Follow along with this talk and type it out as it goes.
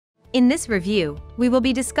In this review, we will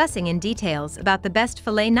be discussing in details about the best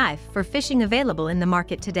fillet knife for fishing available in the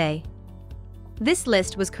market today. This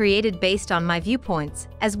list was created based on my viewpoints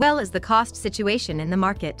as well as the cost situation in the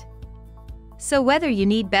market. So whether you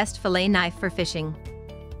need best fillet knife for fishing,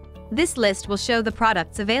 this list will show the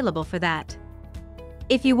products available for that.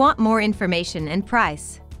 If you want more information and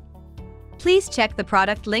price, please check the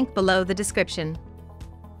product link below the description.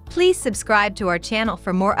 Please subscribe to our channel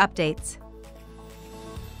for more updates.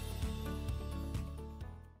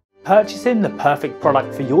 Purchasing the perfect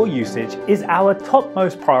product for your usage is our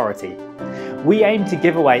topmost priority. We aim to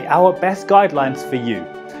give away our best guidelines for you,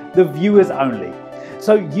 the viewers only,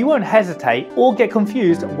 so you won't hesitate or get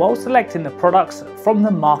confused while selecting the products from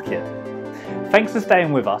the market. Thanks for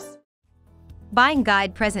staying with us. Buying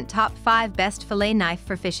guide present top 5 best fillet knife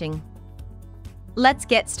for fishing. Let's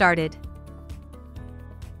get started.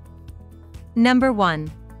 Number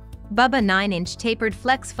 1. Bubba 9-inch Tapered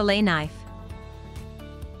Flex Fillet Knife.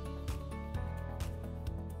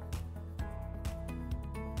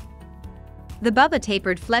 The Bubba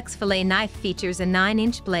Tapered Flex Fillet Knife features a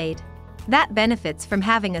 9-inch blade that benefits from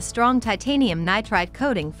having a strong titanium nitride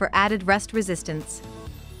coating for added rust resistance.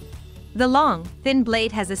 The long, thin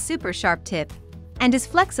blade has a super sharp tip and is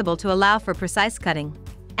flexible to allow for precise cutting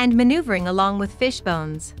and maneuvering along with fish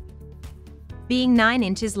bones. Being 9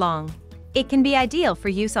 inches long, it can be ideal for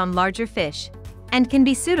use on larger fish and can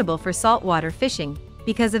be suitable for saltwater fishing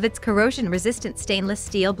because of its corrosion-resistant stainless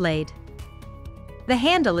steel blade. The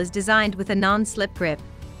handle is designed with a non-slip grip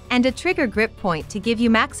and a trigger grip point to give you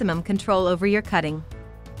maximum control over your cutting.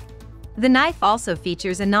 The knife also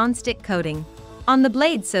features a non-stick coating on the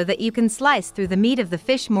blade so that you can slice through the meat of the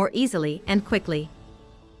fish more easily and quickly.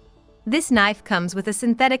 This knife comes with a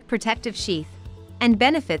synthetic protective sheath and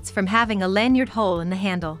benefits from having a lanyard hole in the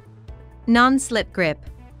handle. Non-slip grip.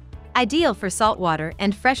 Ideal for saltwater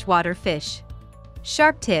and freshwater fish.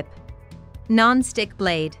 Sharp tip. Non-stick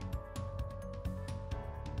blade.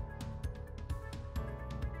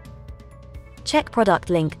 Check product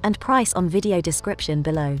link and price on video description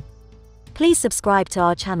below. Please subscribe to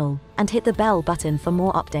our channel and hit the bell button for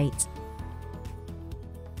more updates.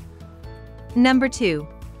 Number 2.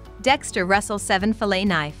 Dexter Russell 7 Fillet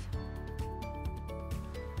Knife.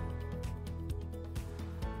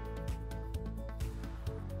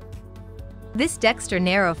 This Dexter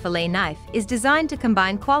narrow fillet knife is designed to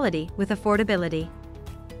combine quality with affordability.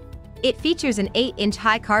 It features an 8-inch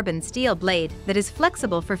high-carbon steel blade that is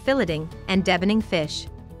flexible for filleting and deboning fish.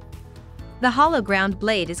 The hollow ground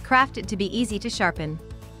blade is crafted to be easy to sharpen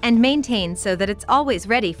and maintain so that it's always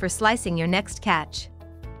ready for slicing your next catch.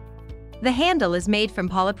 The handle is made from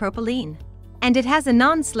polypropylene, and it has a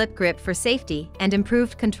non-slip grip for safety and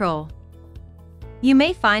improved control. You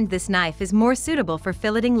may find this knife is more suitable for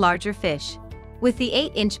filleting larger fish, with the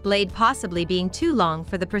 8-inch blade possibly being too long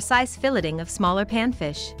for the precise filleting of smaller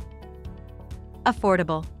panfish.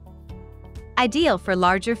 Affordable. Ideal for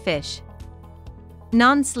larger fish.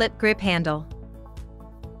 Non-slip grip handle.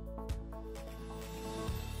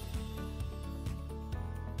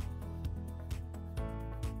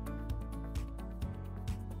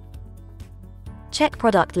 Check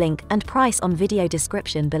product link and price on video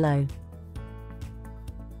description below.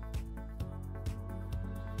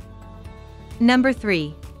 Number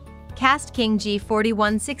 3. KastKing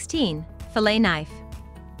G4116 Fillet Knife.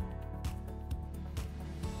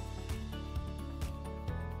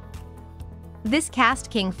 This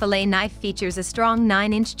KastKing fillet knife features a strong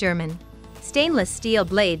 9-inch German stainless steel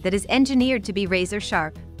blade that is engineered to be razor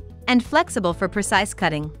sharp and flexible for precise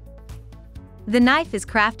cutting. The knife is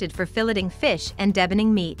crafted for filleting fish and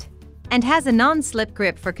deboning meat and has a non-slip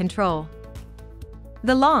grip for control.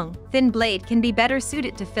 The long, thin blade can be better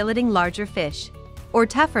suited to filleting larger fish or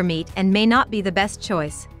tougher meat and may not be the best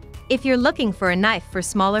choice if you're looking for a knife for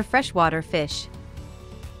smaller freshwater fish.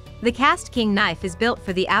 The KastKing knife is built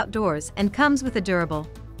for the outdoors and comes with a durable,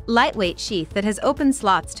 lightweight sheath that has open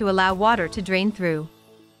slots to allow water to drain through.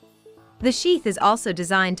 The sheath is also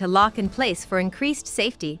designed to lock in place for increased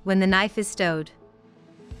safety when the knife is stowed.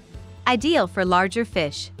 Ideal for larger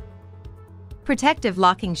fish. Protective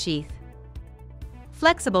locking sheath.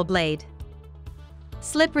 Flexible blade.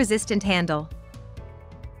 Slip-resistant handle.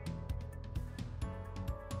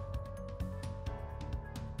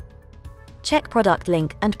 Check product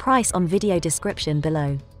link and price on video description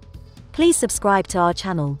below. Please subscribe to our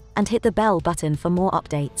channel and hit the bell button for more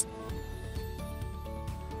updates.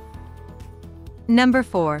 Number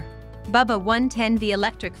 4. Bubba 110V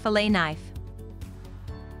Electric Fillet Knife.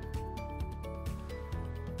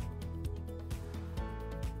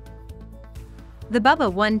 The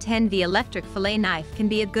Bubba 110V electric fillet knife can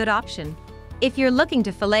be a good option if you're looking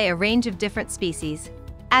to fillet a range of different species,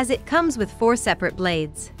 as it comes with 4 separate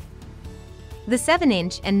blades. The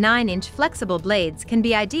 7-inch and 9-inch flexible blades can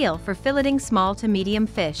be ideal for filleting small to medium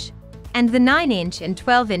fish, and the 9-inch and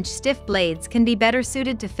 12-inch stiff blades can be better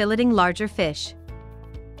suited to filleting larger fish.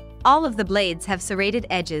 All of the blades have serrated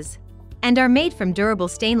edges and are made from durable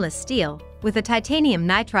stainless steel with a titanium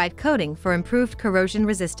nitride coating for improved corrosion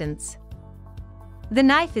resistance. The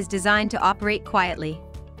knife is designed to operate quietly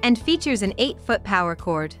and features an 8-foot power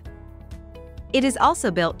cord. It is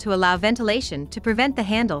also built to allow ventilation to prevent the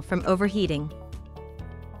handle from overheating.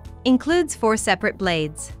 Includes 4 separate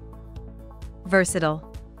blades. Versatile.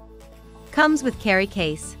 Comes with carry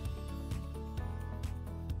case.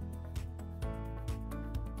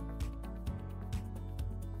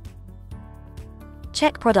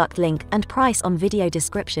 Check product link and price on video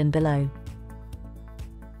description below.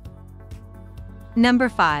 Number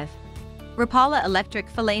 5. Rapala Electric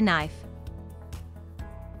Fillet Knife.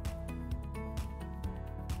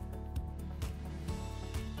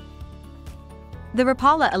 The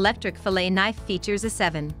Rapala Electric Fillet Knife features a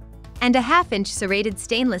 7.5-inch serrated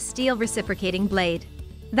stainless steel reciprocating blade.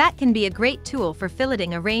 That can be a great tool for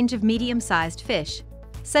filleting a range of medium-sized fish,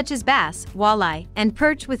 such as bass, walleye, and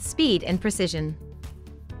perch with speed and precision.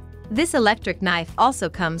 This electric knife also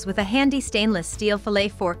comes with a handy stainless steel fillet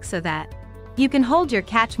fork so that you can hold your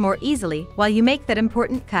catch more easily while you make that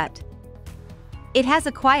important cut. It has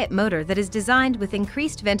a quiet motor that is designed with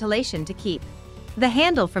increased ventilation to keep the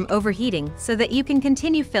handle from overheating so that you can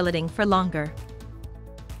continue filleting for longer.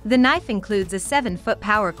 The knife includes a 7-foot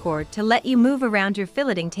power cord to let you move around your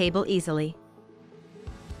filleting table easily.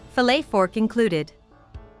 Fillet fork included.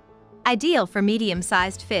 Ideal for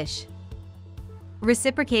medium-sized fish.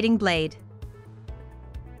 Reciprocating blade.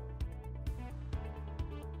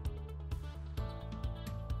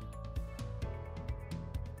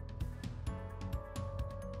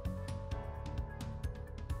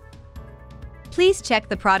 Please check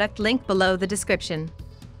the product link below the description.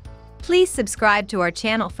 Please subscribe to our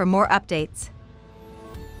channel for more updates.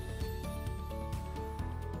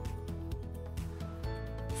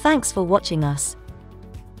 Thanks for watching us.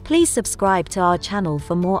 Please subscribe to our channel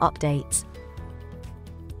for more updates.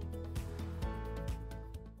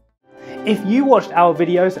 If you watched our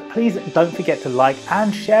videos, please don't forget to like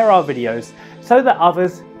and share our videos so that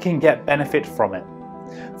others can get benefit from it.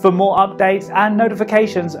 For more updates and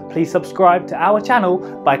notifications, please subscribe to our channel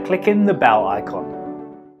by clicking the bell icon.